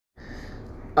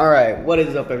All right, what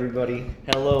is up, everybody?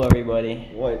 Hello, everybody.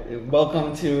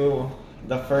 Welcome to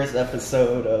the first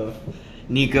episode of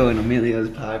Nico and Emilio's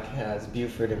podcast,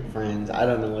 Buford and Friends. I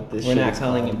don't know what this. We're shit not is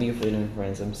calling called. it Buford and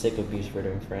Friends. I'm sick of Buford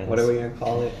and Friends. What are we gonna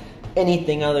call it?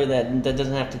 Anything other that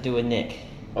doesn't have to do with Nick.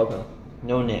 Okay.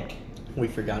 No Nick. We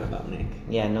forgot about Nick.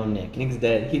 Yeah, no Nick. Nick's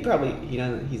dead. He's not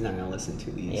gonna listen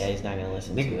to these. Yeah, he's not gonna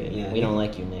listen Nick, to it. yeah, we don't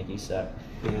like you, Nick. You suck.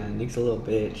 Yeah, Nick's a little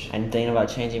bitch. I'm thinking about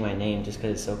changing my name just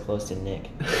because it's so close to Nick.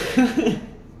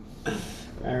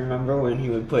 I remember when he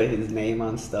would put his name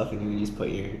on stuff and you would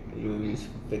just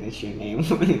finish your name.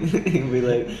 He'd be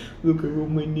like, look, I wrote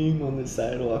my name on the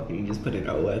sidewalk, and you just put an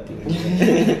O at the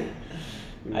end.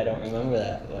 I don't remember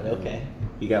that, but okay.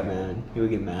 He got mad. He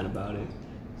would get mad about it.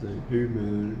 He's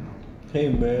like, Hey,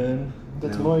 man.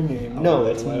 That's No. my name. Oh, No,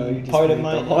 it's why don't you just part of make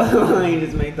my the name. whole, why don't you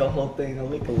just make the whole thing a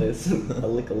Nicholas.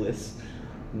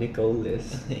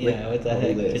 Nicholas. Yeah, what the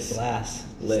heck? Liss. It's Lass.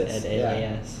 Liss, Said yeah.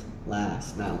 L-A-S.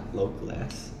 Last, not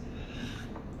localess.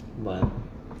 But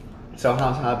so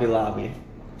how's Hobby Lobby?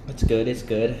 It's good, it's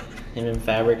good. I'm in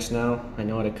fabrics now. I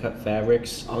know how to cut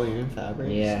fabrics. Oh, you're in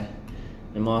fabrics? Yeah.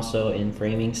 I'm also in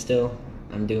framing still.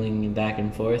 I'm doing back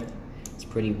and forth. It's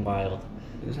pretty wild.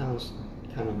 It sounds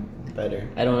kind of better.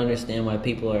 I don't understand why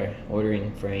people are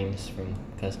ordering frames from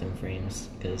custom frames,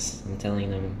 because I'm telling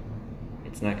them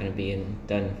it's not going to be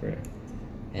done for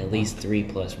at least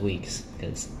 3+ weeks,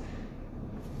 because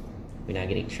we're not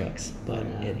getting trucks. But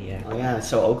yeah. Oh yeah.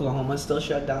 So Oklahoma's still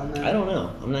shut down then? I don't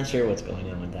know. I'm not sure what's going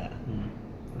on with that.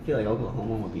 I feel like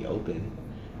Oklahoma would be open.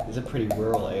 It's a pretty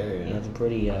rural area. Yeah, it's a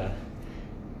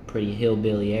pretty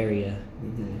hillbilly area.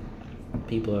 Mm-hmm.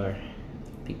 People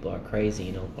are crazy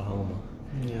in Oklahoma.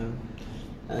 Yeah.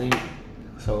 I think.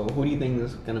 So who do you think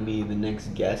is gonna be the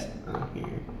next guest on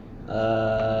here?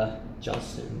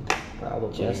 Justin,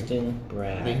 probably. Justin I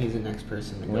Bragg. think he's the next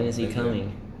person. To When go is he visit.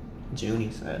 coming? June,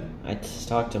 he said. I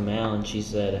talked to Mal and she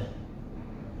said,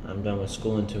 I'm done with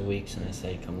school in 2 weeks. And I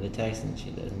said, come to Texas. And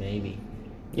she said, maybe.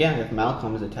 Yeah, if Mal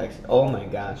comes to Texas. Oh my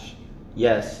gosh.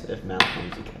 Yes, if Mal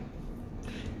comes to Texas.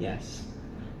 Yes.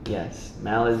 Yes.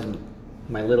 Mal is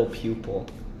my little pupil.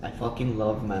 I fucking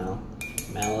love Mal.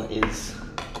 Mal is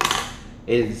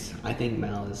I think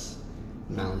Mal is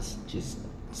just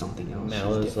something else.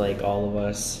 Mal is like all of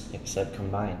us except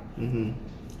combined. And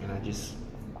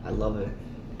I love it.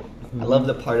 I love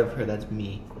the part of her that's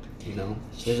me, you know?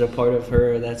 There's a part of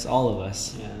her that's all of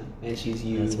us. Yeah. And she's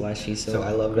you. That's why she's so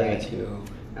I love great. that too.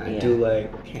 And Yeah. I do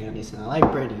like Candace, and I like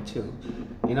Brittany too.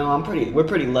 You know, we're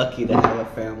pretty lucky to have a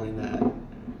family that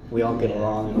we all get Yeah.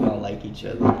 along and we all like each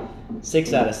other.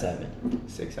 6 out of 7.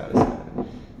 6 out of 7.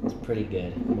 It's pretty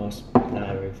good. Not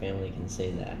every family can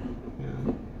say that.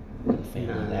 Yeah. A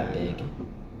family that big.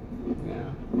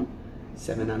 Yeah.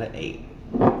 7 out of 8.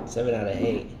 7 out of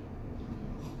 8.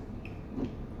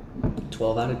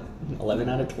 11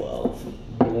 out of 12.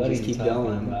 What Just are you keep talking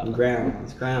going. about?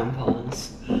 Grandmas,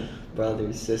 grandpas,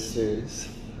 brothers, sisters.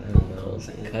 I don't know. uncles,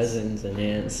 aunts. Cousins and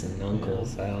aunts and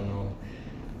uncles. I don't know.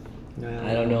 Yeah.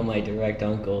 I don't know my direct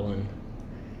uncle and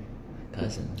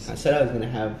cousins. I said I was gonna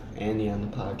have Andy on the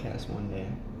podcast one day.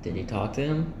 Did you talk to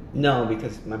him? No,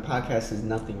 because my podcast is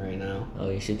nothing right now. Oh,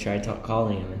 you should try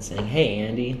calling him and saying, "Hey,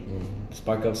 Andy," and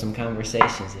spark up some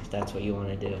conversations if that's what you want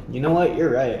to do. You know what?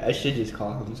 You're right. I should just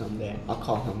call him someday. I'll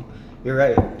call him. You're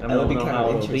right. I That would don't be know kind how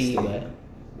of it'll be, interesting. but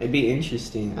It'd be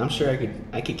interesting. I'm sure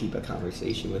I could keep a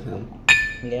conversation with him.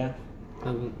 yeah.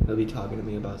 He'll be talking to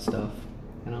me about stuff,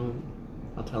 and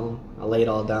I'll tell him. I'll lay it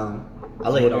all down. I'll I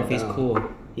lay it wonder all if he's down. cool.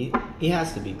 He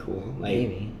has to be cool. Like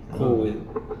Maybe. cool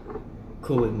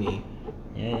with me.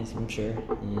 Yeah, I'm sure.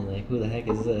 And you're like, who the heck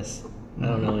is this? I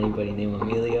don't know anybody named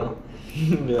Emilio.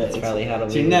 That's probably how to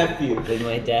It's your be nephew. With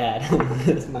my dad.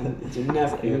 It's your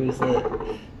nephew. Who's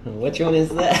that? Which one is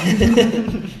that?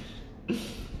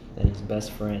 Then his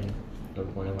best friend, or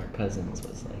one of our cousins,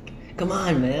 was like, "Come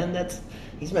on, man,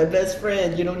 he's my best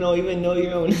friend. You don't even know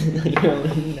your own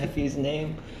nephew's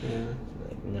name." Yeah.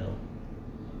 Like, no.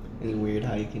 It's weird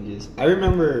how you can just. I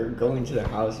remember going to their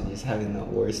house and just having the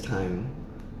worst time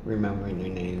remembering their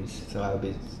names. So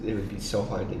it would be so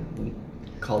hard to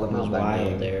call them It was out by wild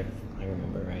name. there. I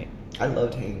remember right. I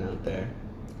loved hanging out there.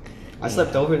 I Yeah.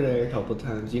 slept over there a couple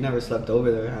times. You never slept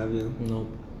over there, have you? Nope.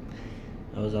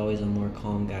 I was always a more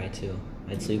calm guy too.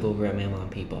 I'd sleep over at Mama and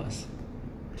Peepaw's.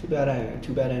 Too bad I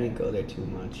didn't go there too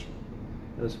much.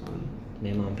 It was fun.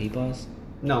 Mama and Peepaw's?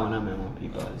 No, not Mama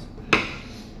Peepaw's.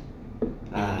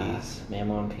 Andy's.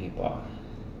 Mama and Peepaw.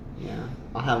 Yeah,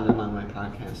 I'll have them on my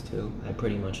podcast too. I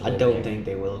pretty much I live don't there. think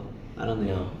they will. I don't think.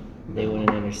 No, they wouldn't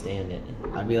understand it.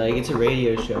 I'd be like, it's a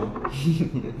radio show.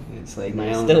 It's like my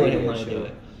I own still radio wouldn't want show. to do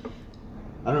it.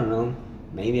 I don't know.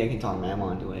 maybe I can talk Mama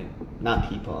into it. Not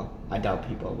Peepaw. I doubt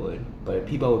Peepaw would, but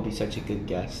Peepaw would be such a good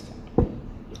guest.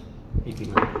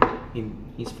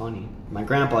 He's funny. My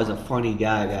grandpa's a funny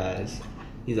guy, guys.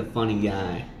 He's a funny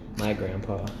guy. My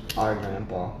grandpa. Our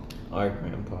grandpa. Our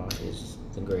grandpa is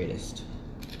the greatest.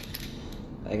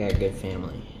 I got a good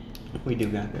family. We do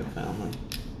got good family.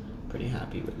 Pretty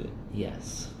happy with it.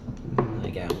 Yes. Mhm. I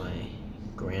got my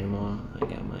grandma. I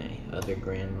got my other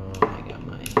grandma. I got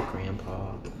my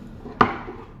grandpa.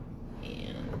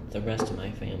 And the rest of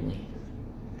my family.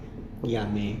 You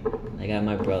got me. I got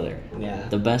my brother. Yeah.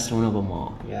 The best one of them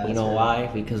all. Yeah, you know that's why?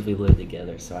 Because we live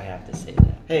together, so I have to say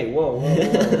that. Hey, whoa.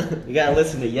 You gotta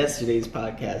listen to yesterday's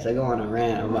podcast. I go on a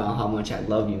rant about how much I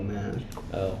love you, man.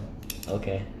 Oh,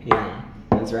 okay. Yeah,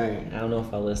 that's right. I don't know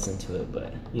if I'll listen to it,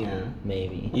 but Yeah.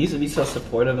 maybe. You used to be so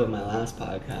supportive of my last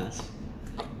podcast.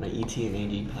 My ET and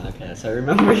AG podcast. I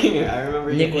remember you.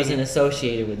 Nick wasn't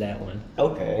associated with that one.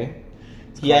 Okay.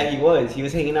 Yeah, he was. He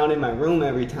was hanging out in my room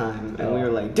every time, and we were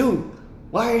like, dude,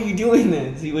 why are you doing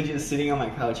this? He was just sitting on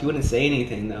my couch. He wouldn't say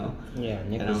anything, though. Yeah,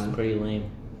 Nick was pretty lame.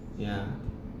 Yeah.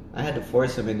 I had to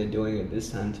force him into doing it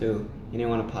this time, too. He didn't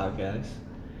want a podcast.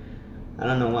 I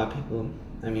don't know why people...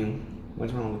 I mean,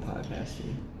 what's wrong with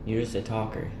podcasting? You're just a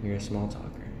talker. You're a small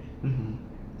talker. Mm-hmm.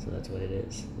 So that's what it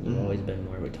is. You've Mhm. always been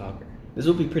more of a talker. This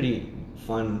will be pretty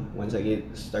fun once I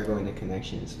start going to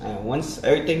connections. Once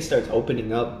everything starts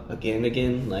opening up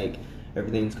again, like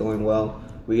everything's going well,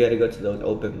 we got to go to those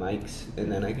open mics, and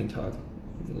then I can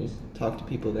talk to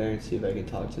people there and see if I can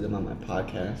talk to them on my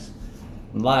podcast.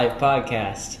 Live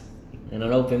podcast and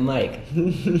an open mic.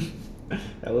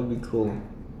 That would be cool.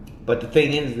 But the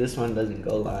thing is, this one doesn't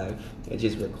go live. It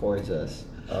just records us.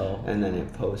 Oh. And then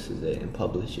it posts it and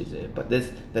publishes it. But the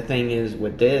thing is,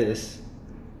 with this,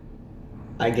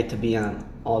 I get to be on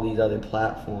all these other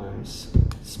platforms.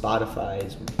 Spotify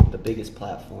is the biggest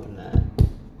platform that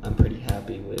I'm pretty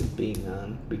happy with being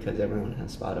on because everyone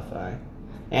has Spotify.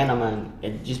 And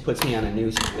it just puts me on a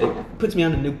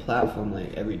new platform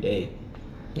like every day.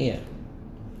 Yeah.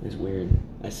 It's weird.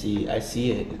 I see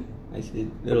it.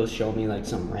 It'll show me like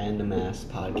some random ass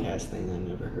podcast thing I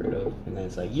never heard of, and then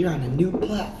it's like, you're on a new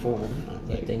platform.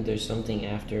 I think there's something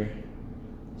after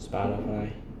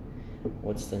Spotify.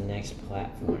 What's the next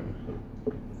platform?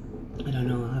 I don't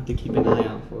know. I'll have to keep an eye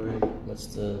out for it. What's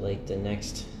the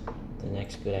next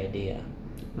good idea?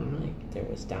 Like there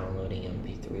was downloading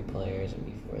MP3 players, and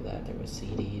before that there was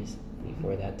CDs.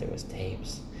 Before that there was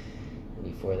tapes. And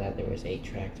before that there was 8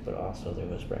 tracks, but also there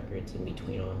was records in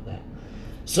between all of that.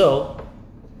 So,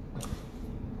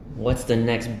 what's the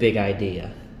next big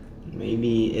idea?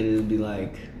 Maybe it'll be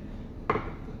like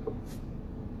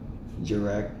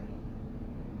direct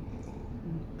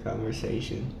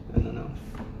conversation. I don't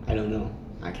know.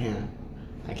 I can't.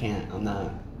 I'm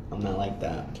not like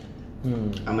that.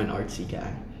 I'm an artsy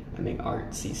guy. I make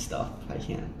artsy stuff. I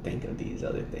can't think of these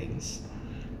other things.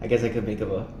 I guess I could think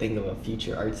of a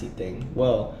future artsy thing.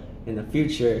 Well, in the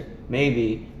future,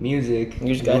 maybe music. You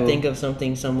just gotta think of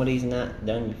something somebody's not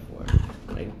done before.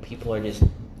 Like people are just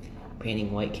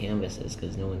painting white canvases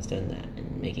because no one's done that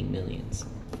and making millions.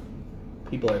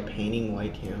 People are painting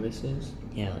white canvases?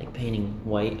 Yeah, like painting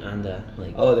white on the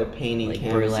like. Oh, they're painting like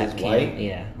canvases white?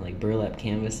 Yeah, like burlap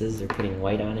canvases. They're putting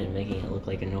white on it and making it look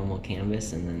like a normal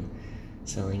canvas, and then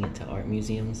selling it to art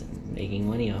museums and making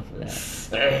money off of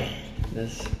that.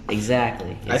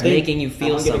 Exactly. It's making you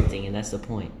feel something, and that's the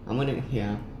point.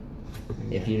 Yeah.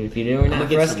 If you're not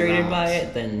frustrated by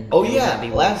it, then oh yeah.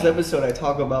 Last episode I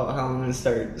talk about how I'm gonna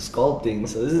start sculpting.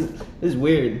 So this is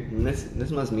weird. And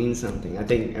this must mean something. I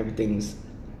think everything's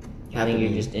happening. I think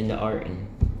you're just into art, and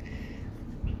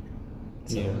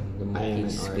so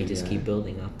yeah, we just keep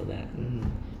building off of that. Mm-hmm.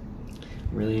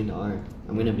 I'm really into art.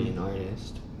 I'm gonna be an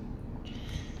artist.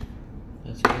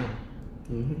 That's good.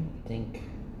 Mm-hmm. I think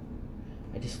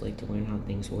I just like to learn how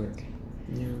things work.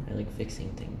 Yeah. I like fixing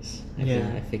things.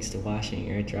 Yeah. I fixed a washing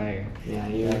or a dryer.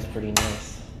 Yeah, that's pretty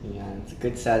nice. Yeah, it's a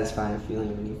good satisfying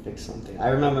feeling when you fix something. I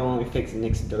remember when we fixed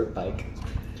Nick's dirt bike.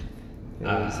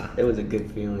 It was a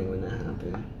good feeling when that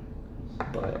happened.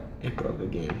 But it broke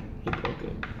again. He broke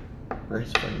it. Or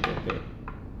his friend broke it.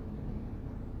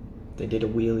 They did a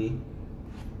wheelie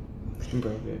and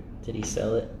broke it. Did he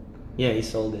sell it? Yeah, he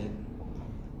sold it.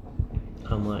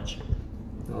 How much?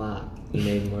 A lot. He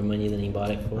made more money than he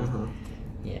bought it for? Uh-huh.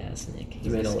 Yeah, that's Nick. He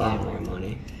made a lot more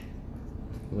money.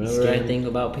 Whenever I think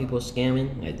about people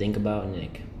scamming, I think about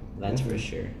Nick. That's for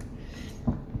sure.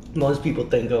 Most people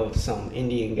think of some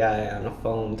Indian guy on a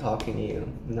phone talking to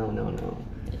you. No.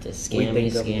 It's a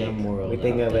scam world. We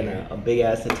think of a big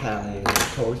ass Italian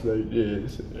that talks like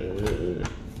this.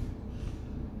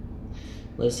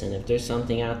 listen, if there's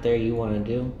something out there you want to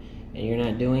do and you're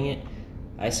not doing it,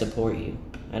 I support you.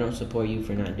 I don't support you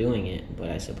for not doing it, but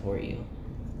I support you.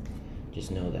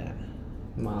 Just know that.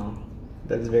 Wow,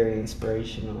 that's very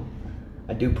inspirational.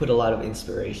 I do put a lot of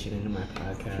inspiration into my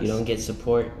podcast. If you don't get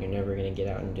support, you're never going to get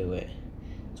out and do it.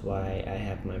 That's why I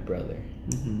have my brother.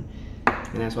 Mm-hmm.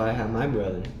 And that's why I have my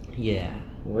brother. Yeah.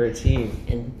 We're a team.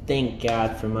 And thank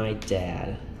God for my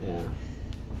dad. Yeah.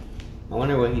 I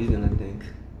wonder what he's gonna think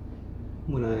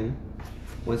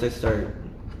once I start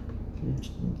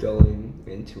going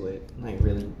into it, like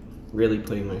really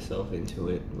putting myself into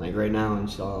it. Like right now, I'm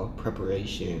just all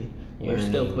preparation. You're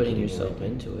still learning, putting getting yourself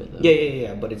everything. into it, though.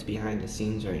 Yeah. But it's behind the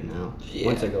scenes right now. Yeah.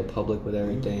 Once I go public with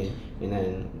everything, and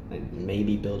then like,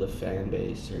 maybe build a fan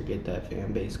base or get that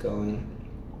fan base going.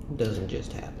 It doesn't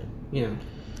just happen. Yeah.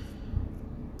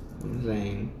 I'm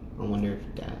saying, I wonder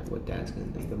if what Dad's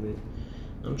gonna think of it.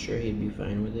 I'm sure he'd be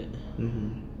fine with it.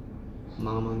 Mm-hmm.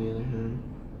 Mom, on the other hand,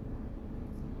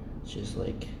 It's just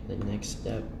like the next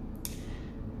step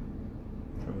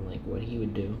from like what he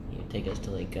would do. He'd take us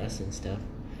to like Gus and stuff.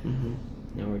 mm-hmm.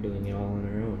 Now we're doing it all on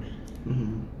our own.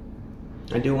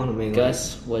 Mm-hmm. I do want to make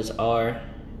Gus was our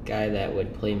guy that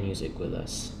would play music with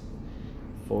us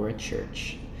for a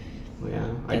church.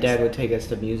 Yeah, our dad would take us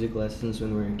to music lessons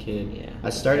when we were a kid. Yeah, I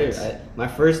started. My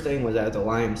first thing was at the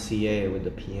YMCA with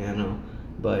the piano,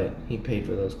 but he paid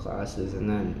for those classes, and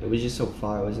then it was just so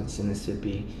far. I was in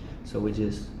Mississippi, so we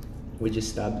just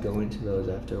stopped going to those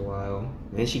after a while.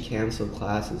 And she canceled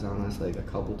classes on us like a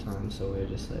couple times, so we were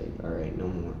just like, all right, no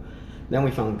more. Then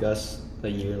we found Gus a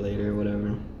year later, or whatever.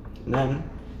 And then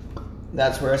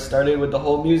that's where I started with the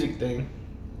whole music thing.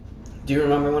 Do you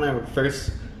remember when I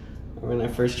first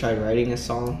tried writing a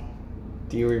song?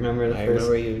 Do you remember the I first?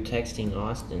 remember you texting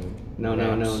Austin.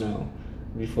 No.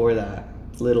 Before that,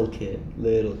 little kid.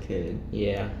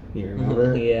 Yeah. You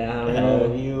remember? Yeah.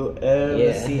 Have you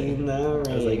ever seen the rain?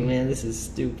 I was like, man, this is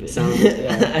stupid.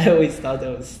 Yeah. I always thought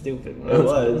that was stupid. It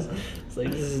was. It's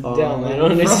like, this is dumb. I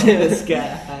don't understand this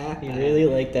guy. He really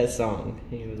liked that song.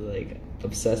 He was like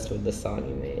obsessed with the song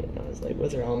you made. And I was like,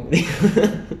 what's wrong with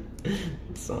you?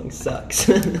 The song sucks.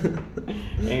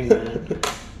 Hey man,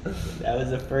 that was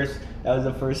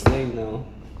the first thing though,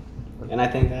 and I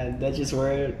think that's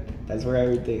where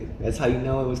everything. That's how you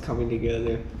know it was coming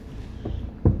together.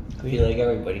 I feel like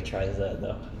everybody tries that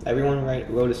though. Everyone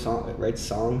writes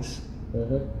songs.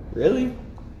 Mm-hmm. Really?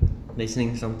 They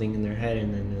sing something in their head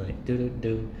and then they're like do do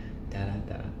do da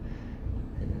da da,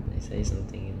 and then they say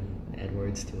something and add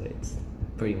words to it. It's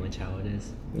pretty much how it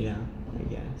is. Yeah, I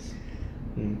guess.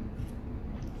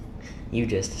 You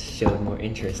just showed more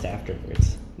interest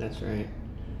afterwards. That's right.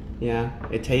 Yeah,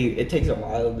 it takes a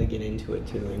while to get into it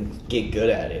too and get good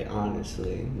at it,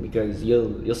 honestly, because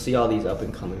you'll see all these up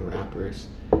and coming rappers.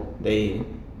 They're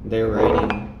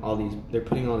writing they're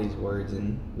putting all these words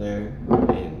in there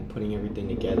and putting everything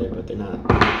together, but they're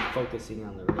not focusing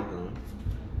on the rhythm.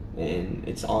 And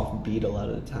it's off beat a lot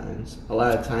of the times. A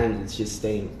lot of times it's just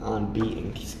staying on beat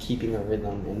and just keeping a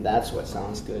rhythm, and that's what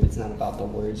sounds good. It's not about the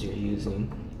words you're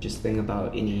using. Just think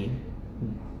about any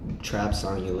trap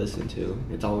song you listen to.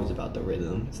 It's always about the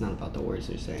rhythm. It's not about the words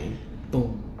they're saying.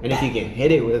 Boom. And if you can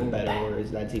hit it with better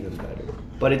words, that's even better.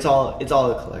 But it's all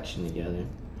a collection together.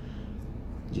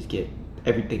 Just get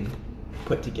everything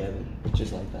put together,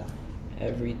 just like that.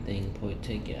 Everything put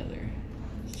together.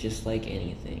 It's just like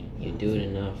anything. You do it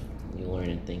enough, you learn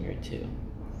a thing or two.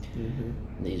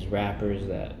 Mm-hmm. These rappers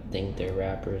that think they're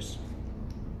rappers,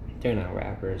 they're not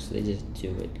rappers. They just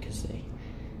do it because they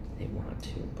want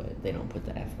to, but they don't put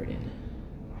the effort in.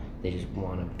 They just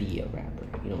want to be a rapper.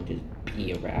 You don't just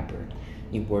be a rapper.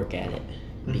 You work at it.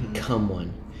 Mm-hmm. Become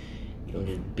one. You don't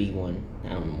just be one. I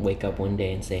don't wake up one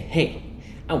day and say, hey,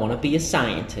 I want to be a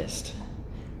scientist.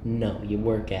 No, you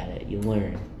work at it. You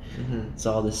learn. Mm-hmm. It's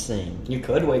all the same. You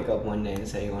could wake up one day and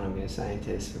say you want to be a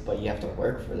scientist, but you have to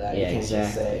work for that. Yeah, you can't just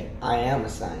exactly. say, I am a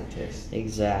scientist.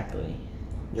 Exactly.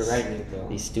 You're right, Nico.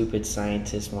 These stupid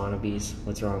scientist wannabes,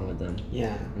 what's wrong with them?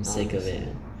 Yeah. I'm sick of it.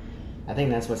 I think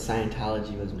that's what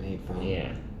Scientology was made from.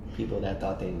 Yeah. People that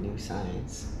thought they knew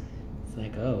science. It's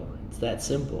like, oh, it's that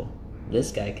simple.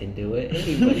 This guy can do it.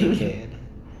 Anybody can.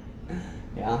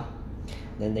 Yeah.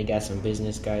 Then they got some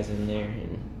business guys in there,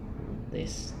 and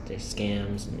there's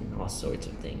scams and all sorts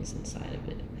of things inside of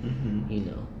it. Mm-hmm. You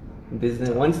know. Business.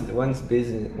 Once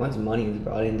money is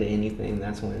brought into anything,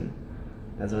 that's when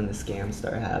the scams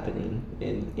start happening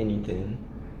in anything.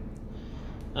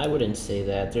 I wouldn't say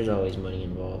that. There's always money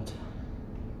involved.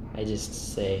 I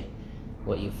just say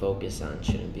what you focus on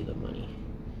shouldn't be the money.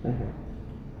 Mm-hmm.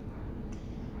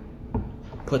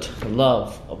 Put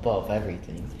love above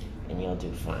everything, and you'll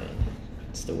do fine.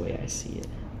 It's the way I see it.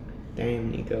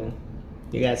 Damn, Nico.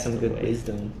 You got some good way.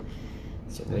 wisdom.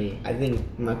 It's the way. I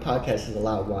think my podcast is a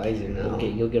lot wiser now.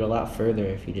 You'll get a lot further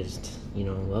if you just,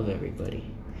 love everybody.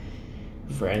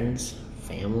 Friends,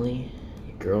 family,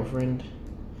 your girlfriend.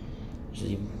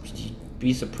 You'd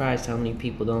be surprised how many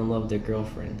people don't love their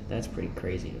girlfriend. That's pretty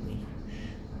crazy to me.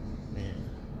 Man.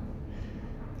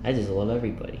 I just love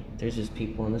everybody. There's just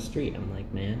people on the street. I'm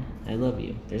like, man, I love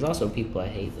you. There's also people I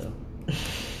hate, though.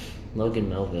 Logan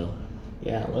Melville.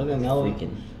 Yeah, Logan Melville.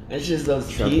 Freaking It's just those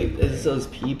it's those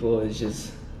people. It's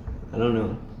just, I don't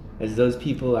know. It's those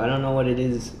people. I don't know what it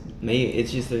is. Maybe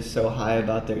it's just they're so high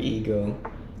about their ego,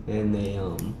 and they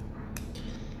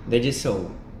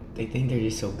think they're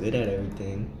just so good at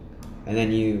everything, and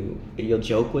then you'll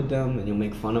joke with them and you'll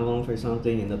make fun of them for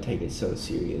something, and they'll take it so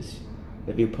serious.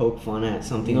 If you poke fun at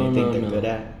something they think they're good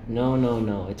at.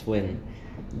 No. It's when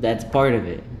that's part of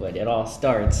it, but it all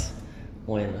starts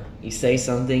when you say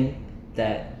something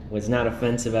that was not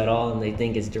offensive at all and they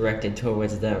think it's directed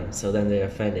towards them, so then they're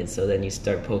offended, so then you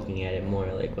start poking at it more,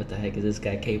 like, what the heck is this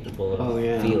guy capable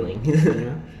of feeling?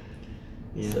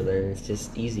 Yeah. So then it's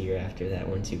just easier after that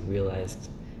once you realized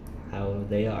how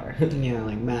they are. Yeah,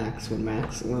 like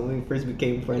when we first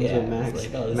became friends with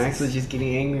Max, like, Max was just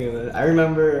getting angry with it. I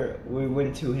remember we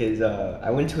went to his I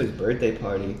went to his birthday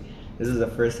party. This is the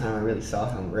first time I really saw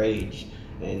him rage,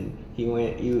 and it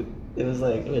was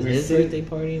his birthday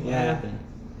party? What happened?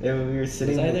 We were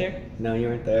sitting. Was I there? No, you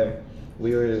weren't there.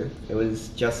 It was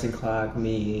Justin Clark,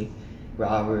 me,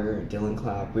 Robert, Dylan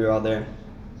Clark. We were all there,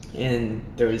 and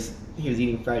he was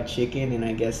eating fried chicken, and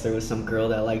I guess there was some girl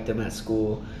that liked him at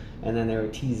school, and then they were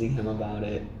teasing him about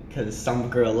it because some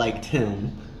girl liked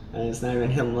him, and it's not even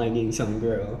him liking some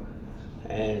girl.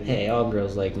 And hey, all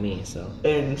girls like me, so.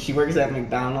 And she works at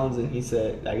McDonald's, and he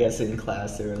said, I guess in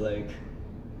class they were like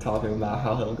talking about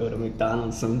how he'll go to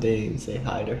McDonald's someday and say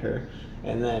hi to her.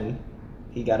 And then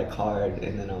he got a card,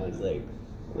 and then I was like,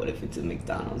 what if it's a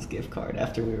McDonald's gift card?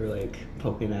 After we were like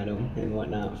poking at him and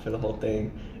whatnot for the whole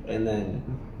thing. And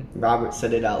then Robert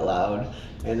said it out loud,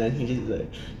 and then he's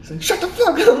like, shut the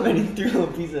fuck up, and he threw a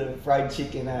piece of fried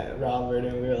chicken at Robert,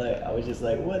 and I was just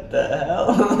like, what the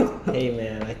hell? Hey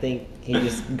man, I think he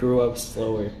just grew up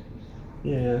slower.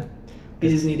 Yeah. He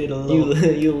just needed a little.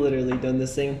 You literally done the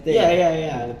same thing.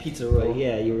 Yeah, the pizza roll. But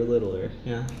yeah, you were littler.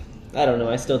 Yeah. I don't know,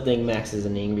 I still think Max is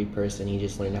an angry person, he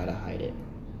just learned how to hide it.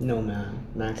 No, man.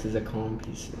 Max is a calm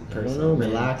person. I don't know, man.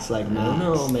 Relax like Max. I don't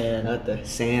know, man. Let the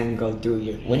sand go through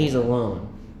your head. When he's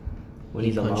alone. When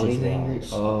he's alone, he's angry?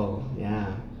 Oh,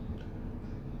 yeah.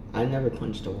 I never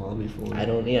punched a wall before.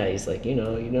 He's like, you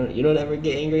don't ever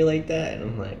get angry like that? And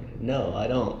I'm like, no, I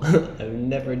don't. I've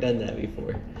never done that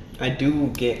before. I do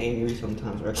get angry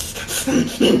sometimes, right?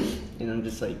 And I'm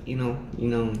just like,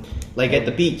 like at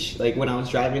the beach, like when I was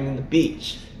driving in the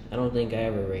beach. I don't think I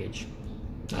ever rage.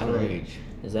 I rage.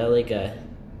 Is that like are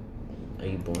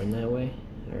you born that way?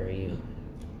 Or are you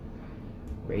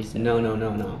raised that way?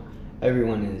 No.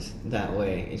 Everyone is that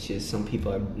way. It's just some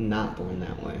people are not born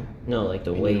that way. No, like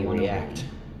the way you react.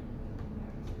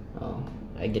 Oh.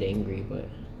 I get angry, but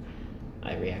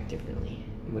I react differently.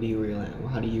 What do you react?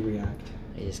 How do you react?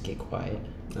 I just get quiet.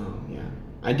 Oh, yeah.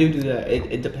 I do that.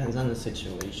 It depends on the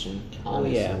situation,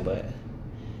 honestly. Oh, yeah, but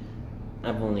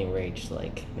I've only raged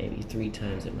like maybe 3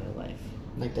 times in my life.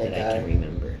 Like that guy I can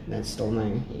remember. That stole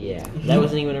my... Yeah, that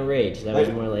wasn't even a rage. That was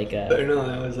more like a... I know,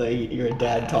 that was like your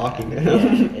dad talking to him.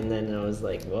 Yeah, and then I was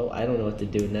like, well, I don't know what to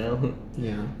do now.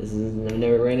 Yeah. I've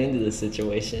never ran into this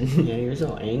situation. Yeah, you're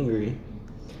so angry.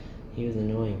 He was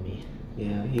annoying me.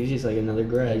 Yeah, he was just like another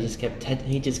Greg.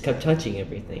 He just kept touching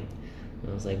everything.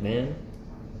 And I was like, man,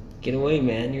 get away,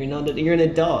 man. You're an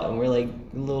adult, and we're like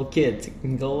little kids.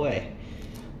 Go away.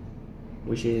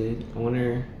 I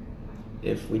wonder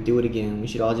if we do it again, we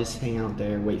should all just hang out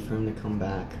there, wait for him to come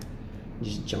back, and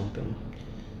just jump him.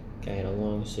 Guy had a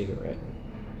long cigarette.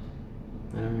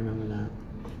 I don't remember that.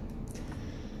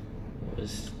 It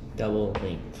was double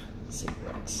length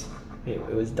cigarettes. It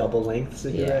was double length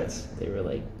cigarettes? Yeah, they were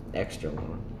like extra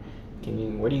long.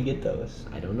 Where do you get those?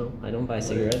 I don't know. I don't buy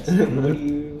cigarettes.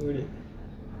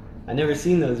 I never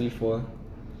seen those before.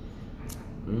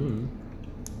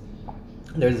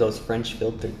 There's those French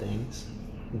filter things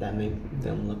that make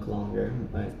them look longer,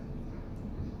 but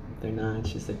they're not.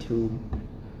 It's just a tube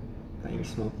that you're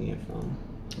smoking it from.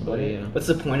 What's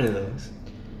the point of those?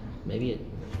 Maybe it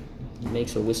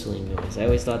makes a whistling noise. I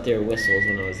always thought they were whistles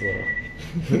when I was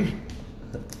little.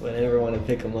 But I never want to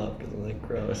pick them up because I'm like,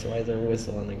 gross. Why is there a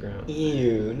whistle on the ground?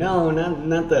 Ew. No,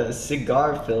 not the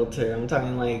cigar filter. I'm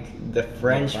talking like the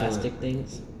French plastic one.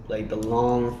 things? like the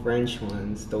long French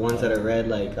ones, the ones that are read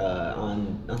like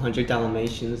on 100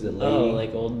 Dalmatians, the lady. Oh,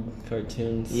 like old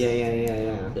cartoons.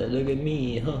 Yeah. Look at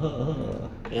me.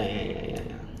 Yeah.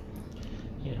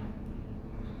 Yeah.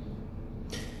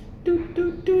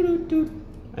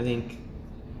 I think,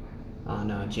 oh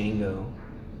no, Django.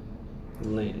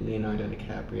 Leonardo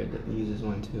DiCaprio uses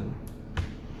one too.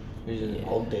 It's just an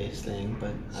old days thing,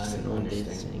 but I don't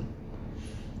understand.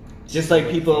 Just like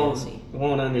people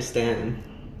won't understand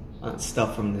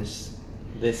stuff from this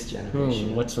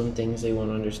generation. What's some things they won't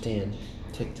understand?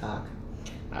 TikTok.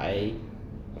 I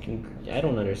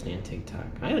don't understand TikTok.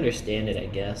 I understand it, I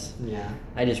guess. Yeah.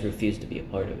 I just refuse to be a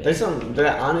part of it.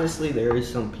 Honestly, there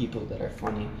is some people that are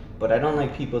funny, but I don't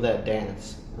like people that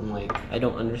dance. I'm like, I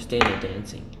don't understand the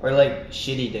dancing. Or like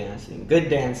shitty dancing. Good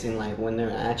dancing, like when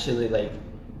they're actually like,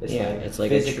 it's like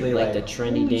physically like the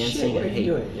trendy dancing. Shit, what are you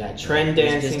doing? Yeah, trend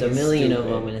dancing. There's just a million of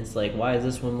them, and it's like, why is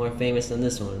this one more famous than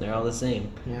this one? They're all the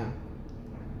same. Yeah.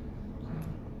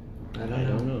 I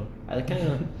don't know. I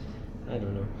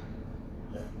don't know.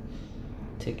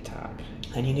 TikTok.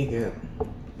 I need to get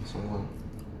someone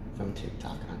from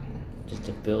TikTok on here. Just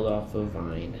to build off of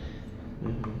Vine.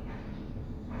 Mm-hmm.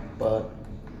 But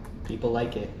people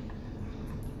like it.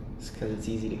 It's because it's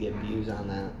easy to get views on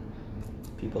that.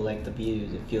 People like the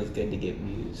views. It feels good to get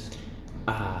views.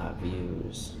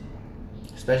 Views.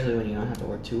 Especially when you don't have to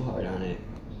work too hard on it.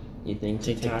 You think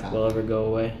TikTok will ever go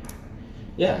away?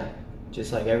 Yeah.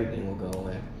 Just like everything will go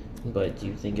away. But do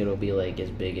you think it'll be like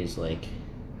as big as like,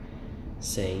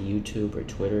 say, YouTube or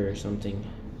Twitter or something?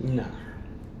 No.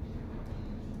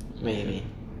 Maybe.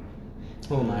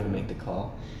 Who am I to make the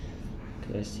call?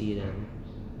 Because I see it on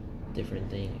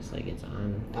different things. Like it's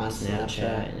on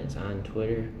Snapchat, and it's on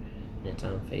Twitter, and it's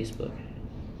on Facebook.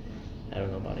 I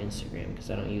don't know about Instagram because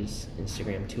I don't use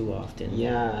Instagram too often.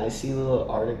 Yeah, I see little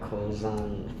articles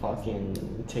on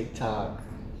fucking TikTok,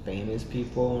 famous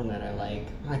people that are like,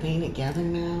 are they together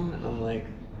now? And I'm like,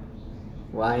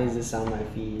 why is this on my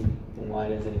feed? And why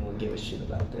does anyone give a shit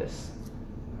about this?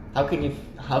 How can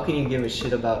you give a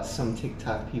shit about some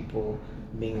TikTok people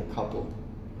being a couple?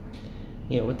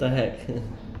 Yeah, what the heck?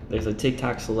 There's a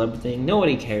TikTok celeb thing.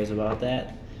 Nobody cares about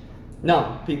that.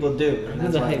 No, people do, and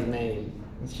that's why it's made.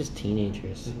 It's just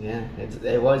teenagers. Yeah,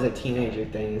 it was a teenager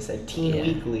thing. It said Teen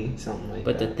Weekly, something like that.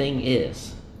 But the thing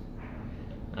is,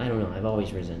 I don't know, I've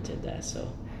always resented that,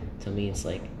 so to me it's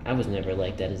like, I was never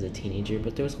like that as a teenager,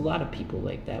 but there was a lot of people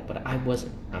like that, but I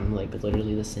wasn't. I'm like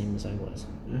literally the same as I was.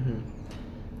 Mm-hmm.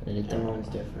 And everyone's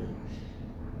different.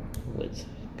 With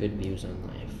good views on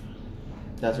life.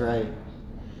 That's right.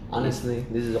 Honestly,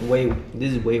 this is way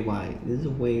wide.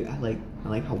 I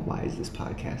like how wise this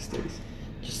podcast is.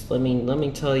 Just let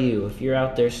me tell you, if you're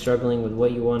out there struggling with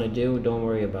what you want to do, don't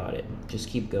worry about it. Just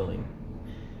keep going.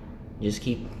 Just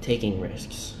keep taking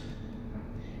risks.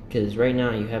 Because right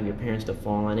now you have your parents to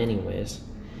fall on anyways.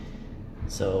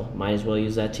 So might as well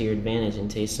use that to your advantage and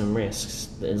take some risks.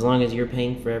 As long as you're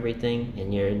paying for everything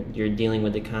and you're dealing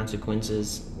with the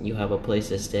consequences, you have a place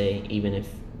to stay, even if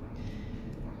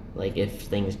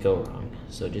things go wrong.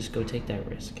 So just go take that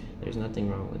risk. There's nothing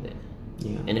wrong with it.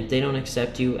 Yeah. And if they don't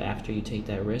accept you after you take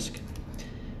that risk,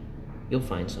 you'll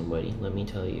find somebody, let me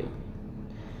tell you.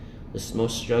 The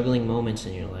most struggling moments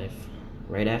in your life,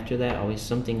 right after that, always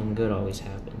something good always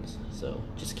happens. So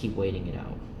just keep waiting it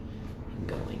out and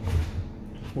going.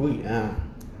 Oh yeah.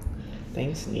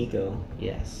 Thanks, Nico.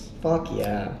 Yes. Fuck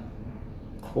yeah.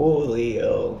 Cool,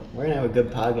 Leo. We're gonna have a good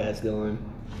podcast going.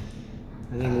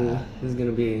 I think this is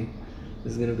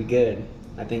gonna be good.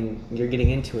 I think you're getting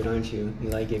into it, aren't you? You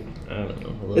like it? I don't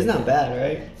know. It's not bad,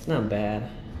 right? It's not bad.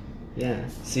 Yeah.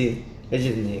 See, it's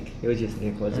just Nick. It was just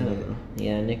Nick, wasn't it?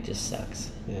 Yeah, Nick just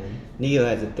sucks. Yeah. Nico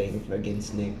has a thing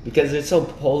against Nick because they're so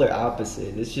polar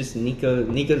opposite. It's just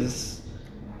Nico's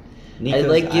I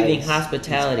like giving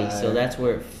hospitality, so that's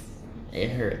where it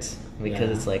hurts because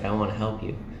it's like I want to help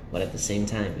you, but at the same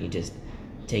time you just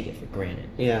take it for granted.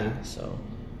 Yeah. So.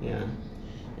 Yeah.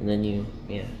 And then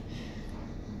I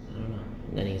don't know.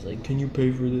 And then he's like, "Can you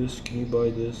pay for this? Can you buy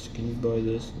this? Can you buy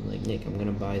this?" I'm like, "Nick, I'm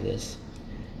gonna buy this.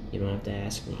 You don't have to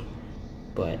ask me,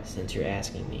 but since you're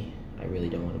asking me, I really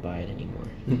don't want to buy it anymore."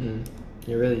 Mm-hmm.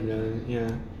 You really don't,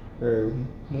 yeah. Or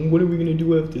what are we gonna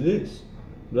do after this?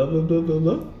 Blah blah blah blah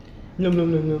blah. No no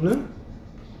no no no.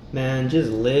 Man, just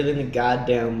live in the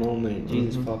goddamn moment.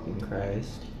 Jesus fucking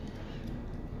Christ.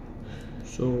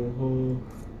 So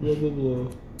blah blah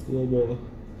blah blah blah.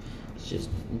 It's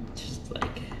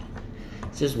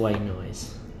just white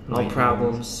noise. All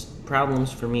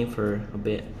problems for me for a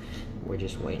bit were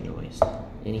just white noise.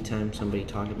 Anytime somebody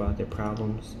talked about their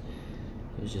problems,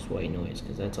 It was just white noise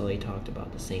because that's all he talked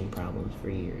about. The same problems for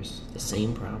years. The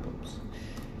same problems.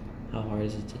 How hard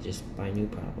is it to just find new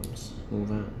problems?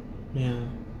 Move on. Yeah.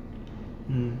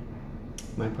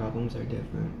 My problems are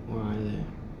different. Or are they?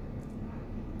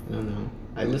 I don't know.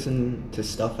 I listen to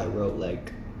stuff I wrote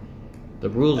like the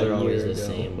rules a are always year the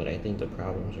ago. same, but I think the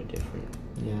problems are different.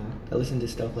 Yeah. I listened to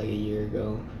stuff like a year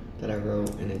ago that I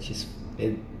wrote, and it just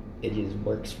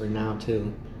works for now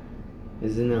too.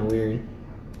 Isn't that weird?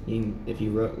 If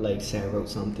you wrote, like, say I wrote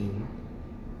something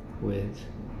with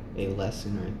a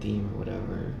lesson or a theme or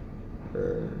whatever,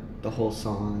 or the whole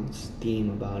song's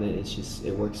theme about it,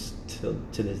 it works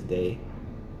to this day.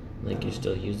 Like, you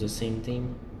still use the same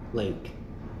theme? Like,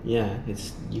 yeah,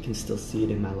 you can still see it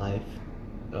in my life.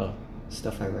 Oh.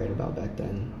 Stuff I write about back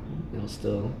then, it'll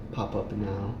still pop up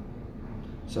now.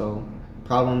 So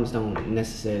problems don't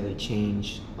necessarily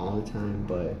change all the time,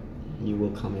 but you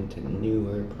will come into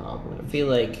newer problems. I feel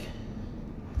like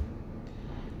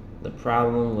the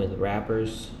problem with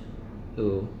rappers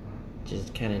who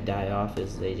just kind of die off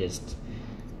is they just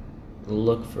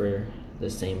look for the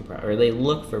same or they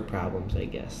look for problems, I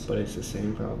guess. But it's the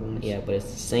same problems. Yeah, but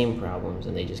it's the same problems,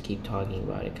 and they just keep talking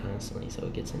about it constantly, so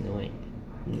it gets annoying.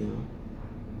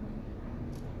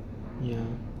 Yeah.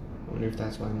 I wonder if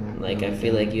that's why I'm not. Like, I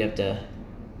feel like you have to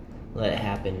let it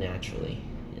happen naturally,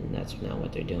 and that's not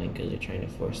what they're doing because they're trying to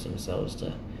force themselves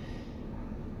to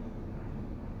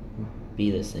be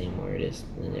the same where it is,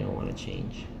 and they don't want to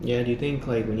change. Yeah, do you think,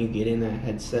 like, when you get in that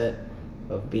headset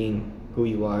of being who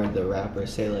you are, the rapper,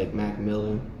 say like Mac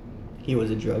Miller, he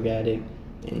was a drug addict,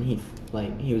 and he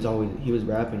was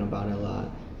rapping about it a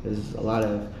lot. There's a lot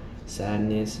of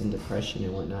sadness and depression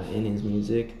and whatnot in his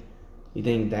music. You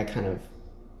think that kind of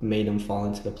made him fall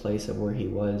into the place of where he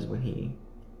was when he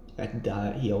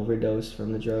overdosed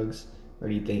from the drugs? Or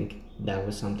do you think that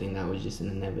was something that was just an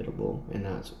inevitable, and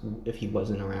that's, if he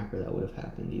wasn't a rapper, that would have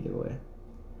happened either way?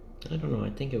 I don't know.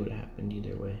 I think it would have happened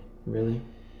either way. Really?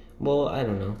 Well, I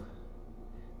don't know.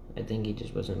 I think he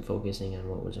just wasn't focusing on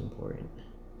what was important.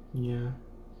 Yeah.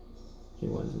 He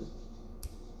wasn't.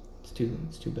 It's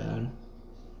too bad.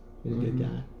 He was a good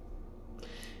guy.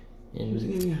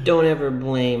 And don't ever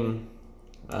blame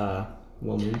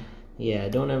woman. Yeah,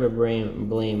 don't ever blame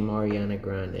Ariana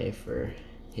Grande for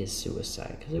his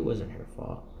suicide, because it wasn't her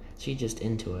fault. She's just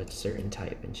into a certain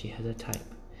type, and she has a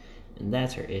type, and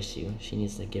that's her issue. She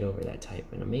needs to get over that type,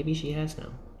 and maybe she has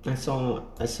now. I saw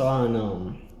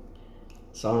on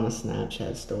a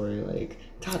Snapchat story, like,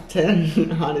 top 10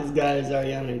 hottest guys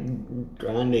Ariana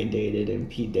Grande dated, and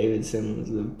Pete Davidson was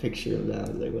the picture of that.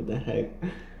 I was like, what the heck?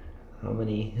 How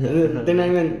many? They're not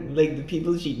even, like, the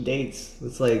people she dates.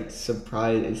 It's like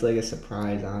surprise. It's like a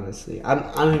surprise, honestly. I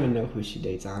don't even know who she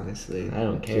dates, honestly. I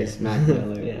don't care. Just Mac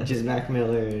Miller. Yeah. Just Mac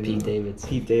Miller and Pete Davidson.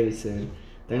 Pete Davidson.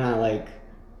 They're not like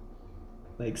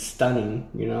stunning,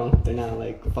 you know. They're not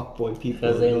like fuckboy people.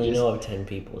 Because they only know of 10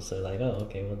 people, so like, oh,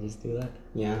 okay, we'll just do that.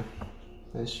 Yeah,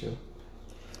 that's true.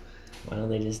 Why don't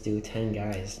they just do 10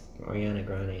 guys Ariana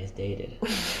Grande has dated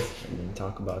and then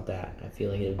talk about that? I feel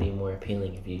like it would be more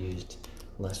appealing if you used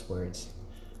less words.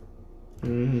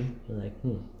 Mm-hmm. You're like,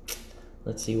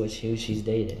 let's see who she's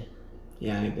dated.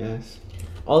 Yeah, I guess.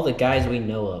 All the guys we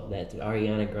know of that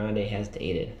Ariana Grande has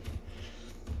dated.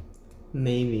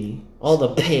 Maybe. All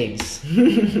the pigs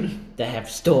that have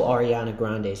stole Ariana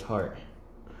Grande's heart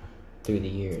through the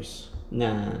years.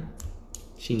 Nah.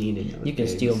 She needed those You can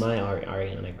pigs. steal my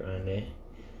Ariana Grande.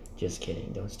 Just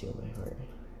kidding. Don't steal my heart.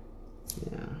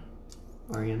 Yeah.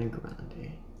 Ariana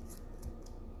Grande.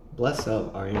 Bless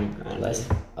up, Ariana Grande. Bless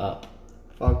up.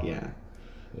 Fuck yeah.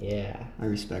 Yeah. I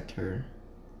respect her.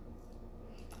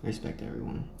 I respect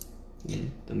everyone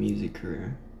in the music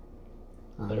career.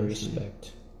 But I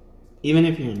respect. Even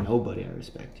if you're nobody, I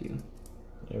respect you.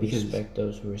 I respect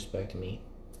those who respect me.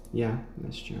 Yeah,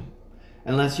 that's true.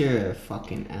 Unless you're a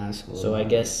fucking asshole. So I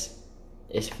guess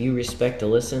if you respect a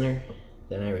listener,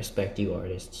 then I respect you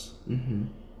artists. Mm-hmm.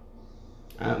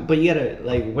 But you gotta,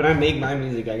 like, when I make my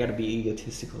music, I gotta be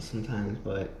egotistical sometimes,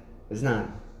 but it's not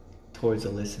towards the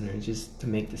listener. It's just to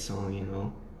make the song, you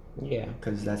know? Yeah.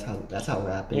 Because that's how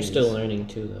rap is. You're still learning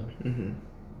too, though. Mm-hmm.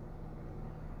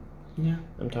 Yeah.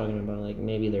 I'm talking about, like,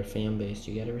 maybe their fan base.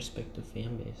 You gotta respect the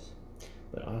fan base.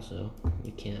 But also,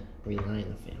 you can't rely on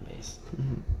the fan base.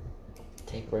 Mm-hmm.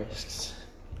 Take risks.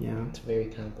 Yeah. It's very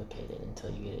complicated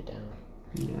until you get it down.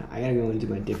 Yeah, I gotta go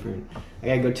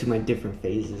to my different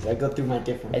phases. I go through my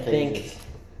different phases. think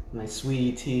my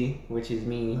sweetie tea, which is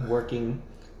me working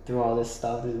through all this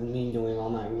stuff. This is me doing all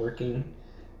night working.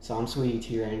 So I'm sweetie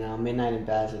tea right now. Midnight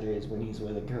Ambassador is when he's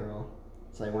with a girl.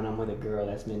 It's like when I'm with a girl,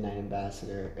 that's Midnight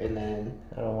Ambassador. And then...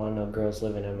 I don't want no girls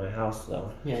living in my house, though.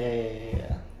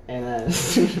 Yeah. And then...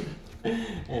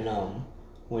 and,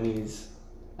 when he's...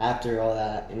 After all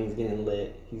that, and he's getting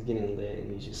lit,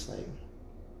 and he's just like...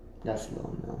 That's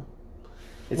Lil Mel.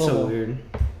 It's so weird.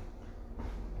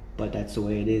 But that's the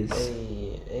way it is.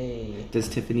 Hey. Does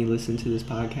Tiffany listen to this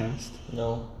podcast?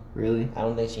 No. Really? I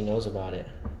don't think she knows about it.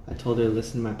 I told her to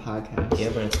listen to my podcast. Do you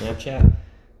have her on Snapchat?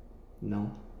 No.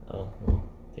 Oh, well,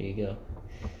 there you go.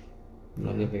 Yeah.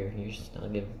 I'll give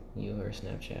you her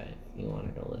Snapchat if you want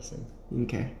her to listen.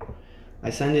 Okay. I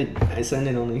send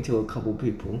it only to a couple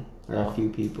people or a few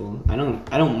people. I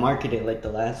don't market it like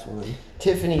the last one.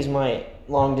 Tiffany's my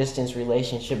long distance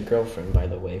relationship girlfriend, by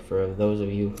the way, for those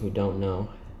of you who don't know.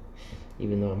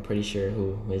 Even though I'm pretty sure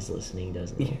who is listening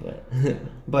does know, but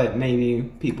but maybe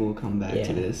people will come back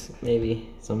to this. Maybe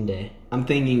someday. I'm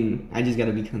thinking I just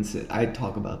gotta be consistent. I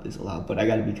talk about this a lot, but I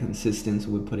gotta be consistent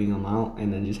with putting them out,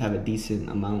 and then just have a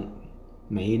decent amount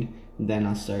made. Then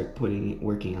I'll start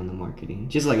working on the marketing,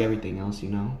 just like everything else,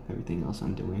 everything else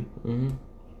I'm doing. Mm-hmm.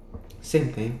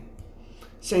 Same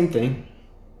thing.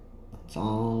 It's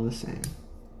all the same.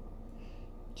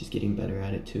 Just getting better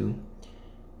at it too.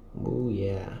 Oh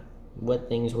yeah. What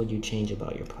things would you change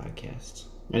about your podcast?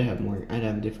 I'd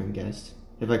have different guests.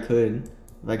 If I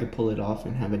could pull it off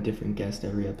and have a different guest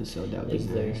every episode, that would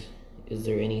be nice. Is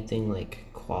there anything like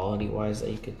quality wise that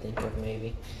you could think of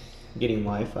maybe? Getting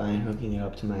Wi-Fi and hooking it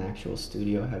up to my actual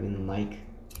studio, having the mic,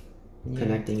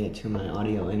 connecting it to my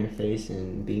audio interface,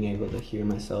 and being able to hear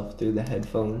myself through the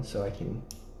headphones so I can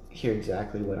hear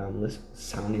exactly what I'm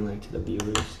sounding like to the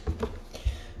viewers.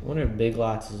 I wonder if Big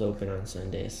Lots is open on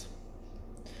Sundays.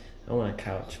 I want a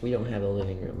couch. We don't have a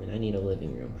living room, and I need a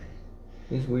living room.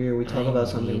 It's weird. We talk about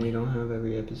something we don't have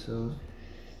every episode.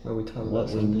 Or we talk about what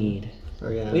we need. Oh,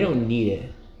 yeah. We don't need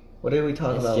it. What did we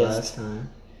talk about last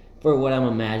time? For what I'm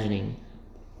imagining.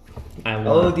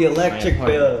 The electric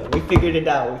bill. We figured it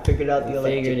out. We figured out the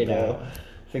electric bill.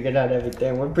 Figured out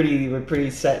everything. We're pretty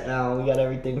set now. We got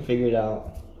everything figured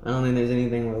out. I don't think there's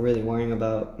anything we're really worrying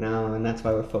about now, and that's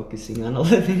why we're focusing on the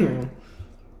living room.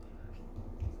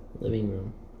 Living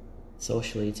room.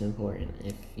 Socially, it's important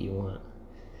if you want.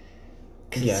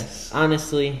 Yes.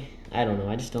 Honestly, I don't know.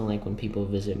 I just don't like when people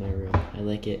visit my room. I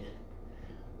like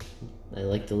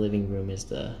the living room as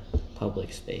the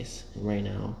public space. And right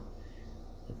now,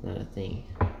 it's not a thing.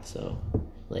 So,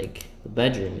 like, the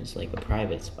bedroom is like a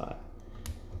private spot.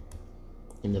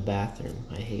 In the bathroom,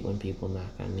 I hate when people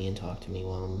knock on me and talk to me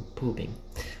while I'm pooping.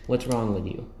 What's wrong with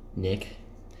you, Nick?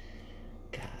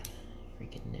 God,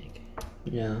 freaking Nick.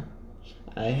 Yeah.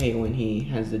 I hate when he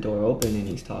has the door open and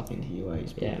he's talking to you while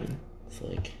he's pooping. Yeah, it's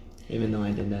like... Even though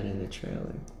I did that in the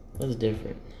trailer. That was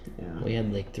different. Yeah. We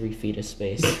had like 3 feet of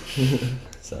space.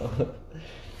 So...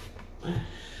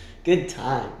 Good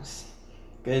times.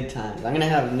 I'm gonna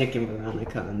have Nick and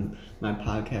Veronica on my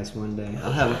podcast one day.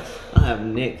 I'll have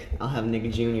Nick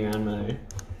Jr.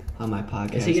 on my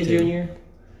podcast. Is he a junior?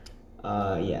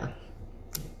 Yeah.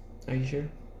 Are you sure?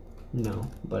 No,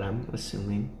 but I'm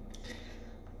assuming.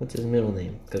 What's his middle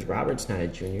name? Because Robert's not a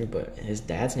junior, but his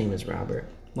dad's name is Robert.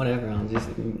 Whatever, I'm just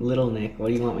Little Nick. What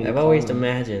do you want me to I've call always him?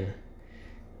 imagined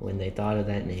when they thought of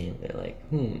that name, they're like,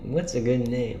 what's a good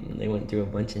name? And they went through a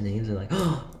bunch of names. They're like,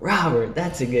 oh, Robert,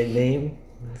 that's a good name.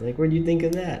 I was like, where'd you think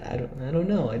of that? I don't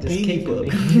know. I just came to me.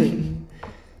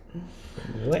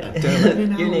 What?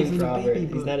 Your name's Robert.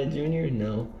 He's not a junior?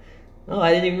 No. Oh,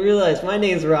 I didn't even realize my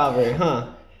name's Robert, huh?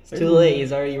 It's too late.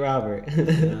 He's already Robert.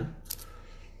 Yeah.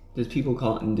 Do people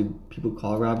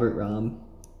call Robert Rob?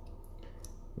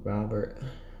 Robert.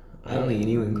 I don't think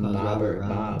anyone calls Robert Rob.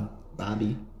 Bob.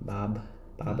 Bobby.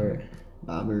 Bobbert.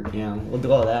 Bobbert, yeah. We'll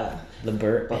do all that. The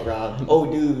Bert. But Rob. Oh,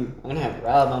 dude. I'm going to have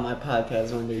Rob on my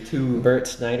podcast one day, too. Bert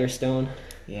Snyderstone.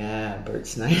 Yeah, Bert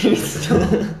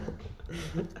Snyderstone.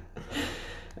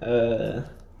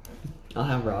 I'll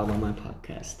have Rob on my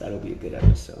podcast. That'll be a good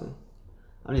episode.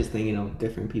 I'm just thinking of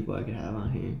different people I could have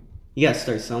on here. You gotta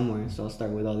start somewhere, so I'll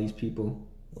start with all these people.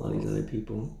 All these other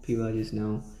people. People I just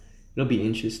know. It'll be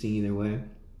interesting either way.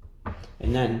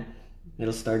 And then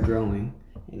it'll start growing.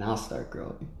 And I'll start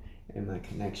growing. And my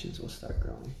connections will start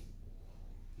growing.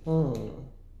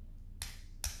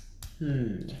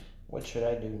 What should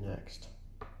I do next?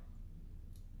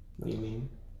 What do you mean?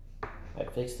 I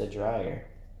fixed the dryer.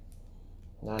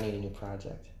 Now I need a new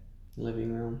project.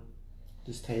 Living room.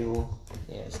 This table.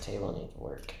 Yeah, this table needs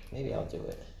work. Maybe I'll do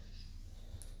it.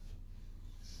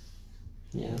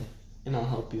 Yeah. And I'll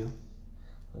help you.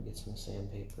 I'll get some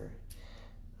sandpaper.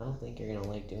 I don't think you're gonna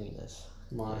like doing this.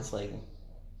 Why? It's like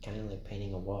kind of like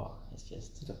painting a wall. It's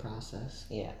just It's a process.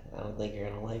 yeah. I don't think you're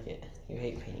gonna like it. You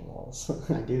hate painting walls.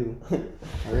 I do.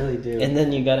 I really do. And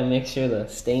then you gotta make sure the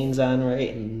stain's on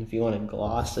right, and if you want to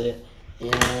gloss it.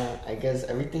 Yeah, I guess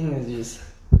everything is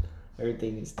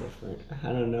different. I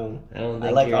don't know. I don't I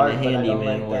think like you're art, in the but I don't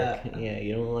handyman like work. that. Yeah,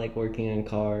 you don't like working on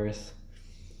cars.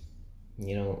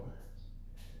 You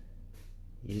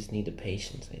just need the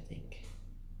patience, I think.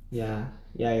 Yeah,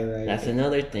 you're right. That's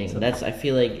another thing. So- I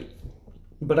feel like.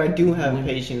 But I do have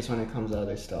patience when it comes to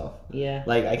other stuff. Yeah.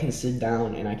 Like, I can sit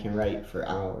down and I can write for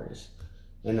hours,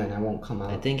 and then I won't come out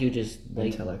I think you just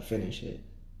like. until I finish it.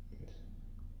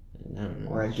 I don't know.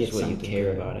 Or I it's get just what you something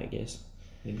care good. about, I guess.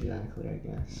 Exactly, I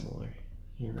guess. More.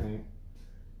 You're right.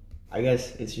 I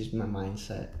guess it's just my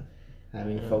mindset.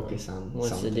 Having focus on What's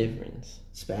something. the difference?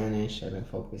 Spanish. I've been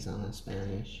focused on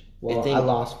Spanish. Well, think- I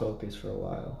lost focus for a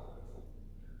while.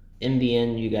 In the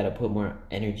end, you gotta put more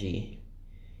energy.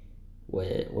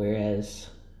 Whereas,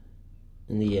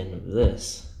 in the end of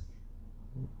this,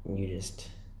 you just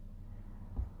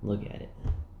look at it.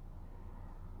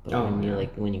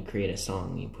 But when you create a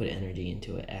song, you put energy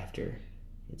into it after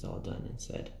it's all done and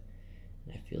said.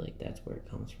 And I feel like that's where it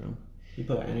comes from. You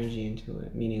put energy into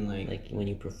it, meaning Like when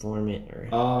you perform it or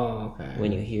oh, okay.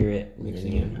 when you hear it and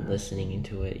Mixing then it you're up. listening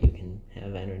into it, you can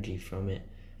have energy from it.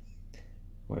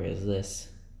 Whereas this,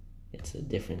 it's a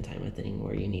different type of thing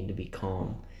where you need to be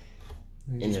calm.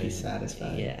 And just be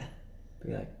satisfied. Yeah.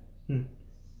 Be like,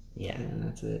 Yeah. and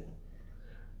that's it.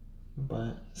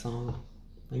 But song,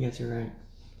 I guess you're right.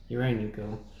 You're right,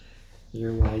 Nico.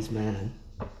 You're a wise man.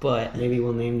 But Maybe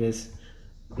we'll name this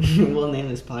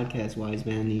podcast Wise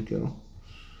Man Nico.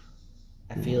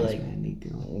 I feel Wise like Man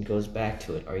Nico. it goes back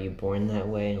to it. Are you born that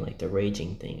way? Like the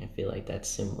raging thing, I feel like that's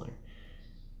similar.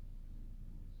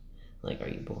 Like, are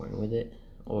you born with it?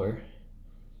 Or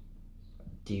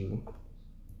do you...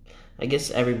 I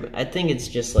think it's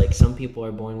just like some people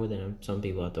are born with it and some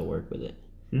people have to work with it.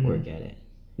 Mm-hmm. Work at it.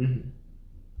 Mm-hmm.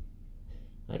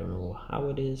 I don't know how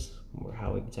it is or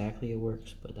how exactly it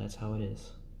works, but that's how it is.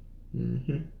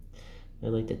 Mm-hmm. I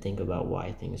like to think about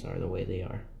why things are the way they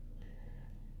are.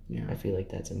 Yeah. I feel like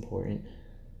that's important.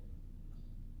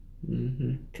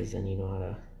 Mm-hmm. Because then you know how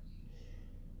to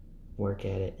work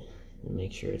at it and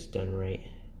make sure it's done right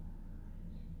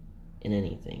in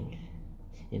anything,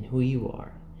 in who you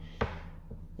are,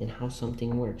 and how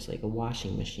something works, like a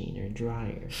washing machine or a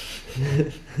dryer.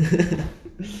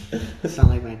 Sound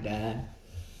like my dad.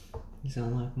 You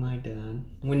sound like my dad.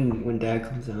 When Dad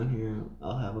comes down here,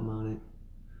 I'll have him on it.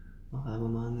 I'll have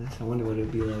him on this. I wonder what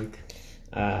it'd be like.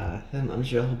 I'm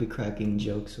sure he'll be cracking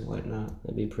jokes and whatnot.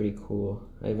 That'd be pretty cool.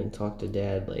 I haven't talked to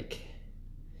Dad like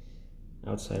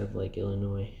outside of like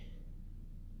Illinois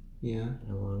Yeah,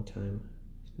 in a long time.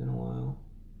 it's been a while,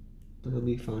 but it'll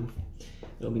be fun.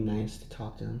 It'll be nice to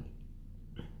talk to him.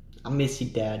 I miss you,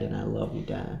 Dad, and I love you,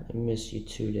 Dad. I miss you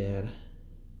too, Dad.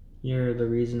 You're the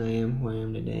reason I am who I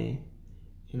am today,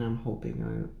 and I'm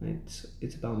hoping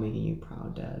it's about making you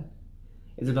proud, Dad.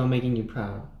 It's about making you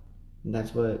proud. And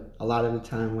that's what a lot of the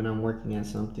time when I'm working at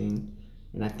something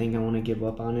and I think I want to give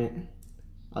up on it,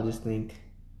 I'll just think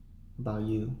about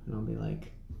you and I'll be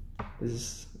like,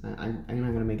 I'm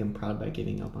not gonna make him proud by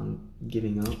giving up. I'm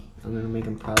gonna make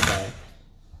him proud by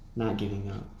not giving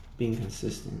up, being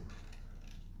consistent.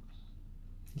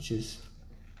 It's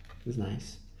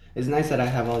nice. It's nice that I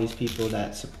have all these people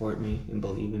that support me and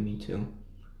believe in me too.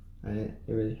 It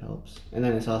really helps. And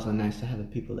then it's also nice to have the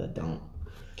people that don't.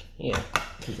 Yeah.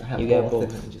 Because I have You got both,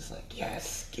 both. and I'm just like,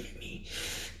 yes, give it me.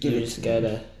 You just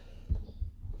gotta.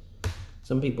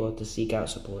 Some people have to seek out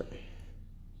support.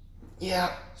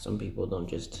 Yeah. Some people don't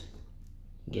just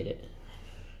get it.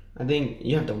 I think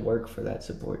you have to work for that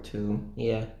support too.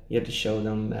 Yeah. You have to show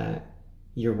them that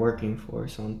you're working for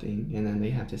something, and then they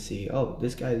have to see, oh,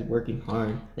 this guy is working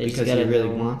hard They just because he gotta really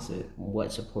know wants it.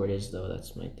 What support is, though,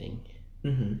 that's my thing.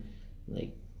 Mm-hmm.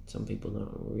 Like, some people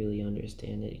don't really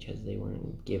understand it because they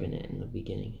weren't given it in the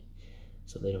beginning.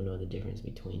 So they don't know the difference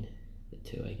between the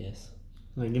two, I guess.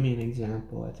 Like, give me an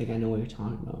example. I think I know what you're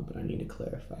talking about, but I need to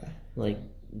clarify.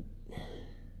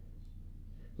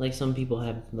 Like some people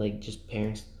have, like, just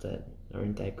parents that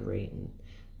aren't that great and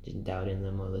just doubt in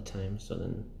them all the time. So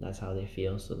then that's how they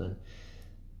feel. So then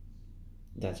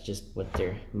that's just what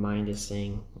their mind is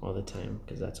saying all the time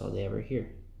because that's all they ever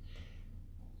hear.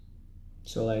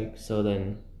 So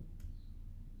then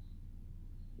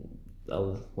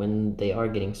when they are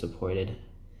getting supported,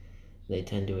 they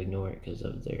tend to ignore it because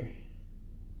of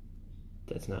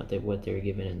that's not what they were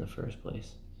given in the first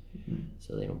place. Mm-hmm.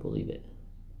 So they don't believe it.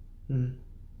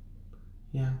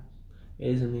 Yeah, it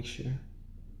is a mixture.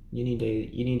 You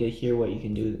need to hear what you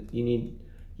can do.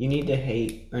 You you need to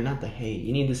hate, or not to hate,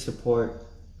 you need to support.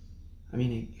 I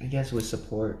mean, I guess with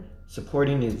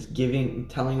supporting is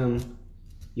telling them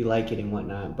you like it and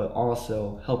whatnot, but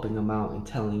also helping them out and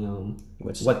telling them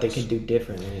what they could do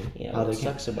differently. Yeah, how they can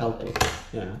sucks about help it.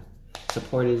 Yeah,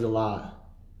 support is a lot,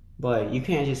 but you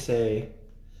can't just say.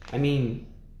 I mean,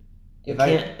 You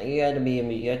have to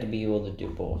be able to do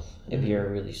both if you're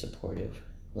really supportive.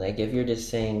 Like if you're just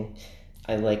saying,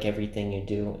 "I like everything you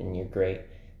do and you're great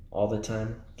all the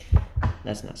time,"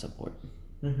 that's not support.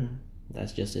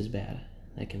 That's just as bad.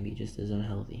 That can be just as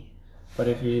unhealthy. But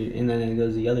and then it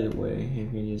goes the other way.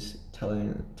 If you're just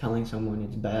telling someone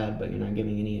it's bad, but you're not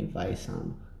giving any advice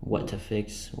on what to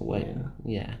fix, then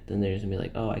they're just gonna be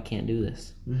like, "Oh, I can't do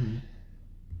this."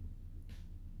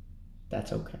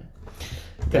 That's okay.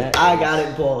 Because I got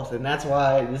it both, and that's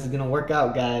why this is gonna work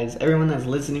out, guys. Everyone that's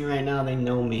listening right now, they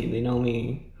know me. They know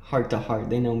me heart to heart.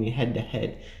 They know me head to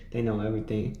head. They know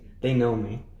everything. They know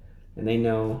me, and they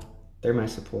know they're my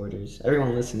supporters.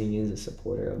 Everyone listening is a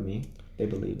supporter of me. They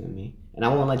believe in me, and I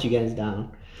won't let you guys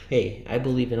down. Hey, I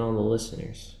believe in all the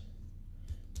listeners.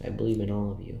 I believe in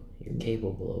all of you. You're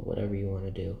capable of whatever you want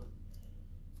to do.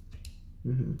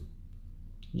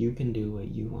 You can do what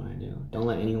you want to do. Don't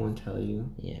let anyone tell you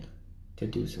Yeah. to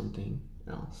do something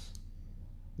else.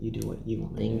 You do what you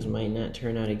want to do. Things might not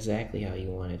turn out exactly how you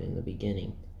wanted in the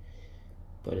beginning,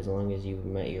 but as long as you've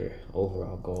met your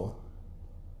overall goal,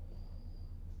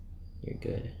 you're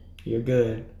good. You're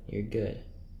good. You're good.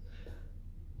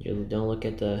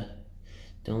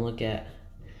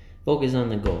 Focus on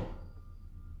the goal,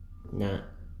 not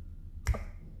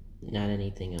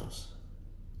anything else.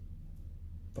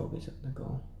 Focus on the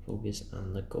goal. Focus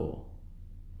on the goal.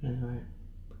 That's right.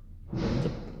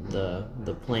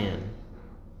 The plan.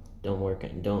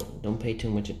 Don't pay too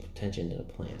much attention to the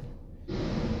plan,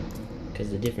 because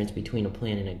the difference between a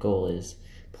plan and a goal is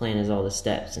plan is all the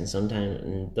steps, and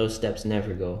sometimes those steps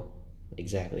never go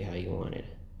exactly how you wanted.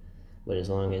 But as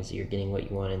long as you're getting what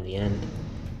you want in the end,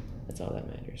 that's all that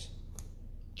matters.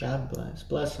 God bless.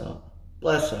 Bless up.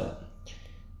 Bless up.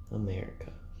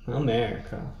 America.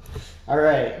 All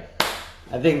right.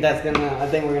 I think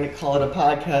we're gonna call it a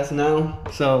podcast now.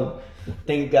 So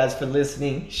thank you guys for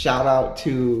listening. Shout out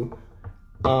to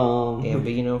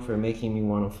Gambino for making me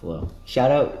want to flow.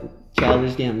 Shout out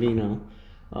Childish Gambino.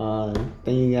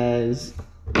 Thank you guys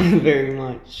very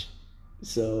much.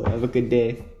 So have a good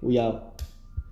day. We out.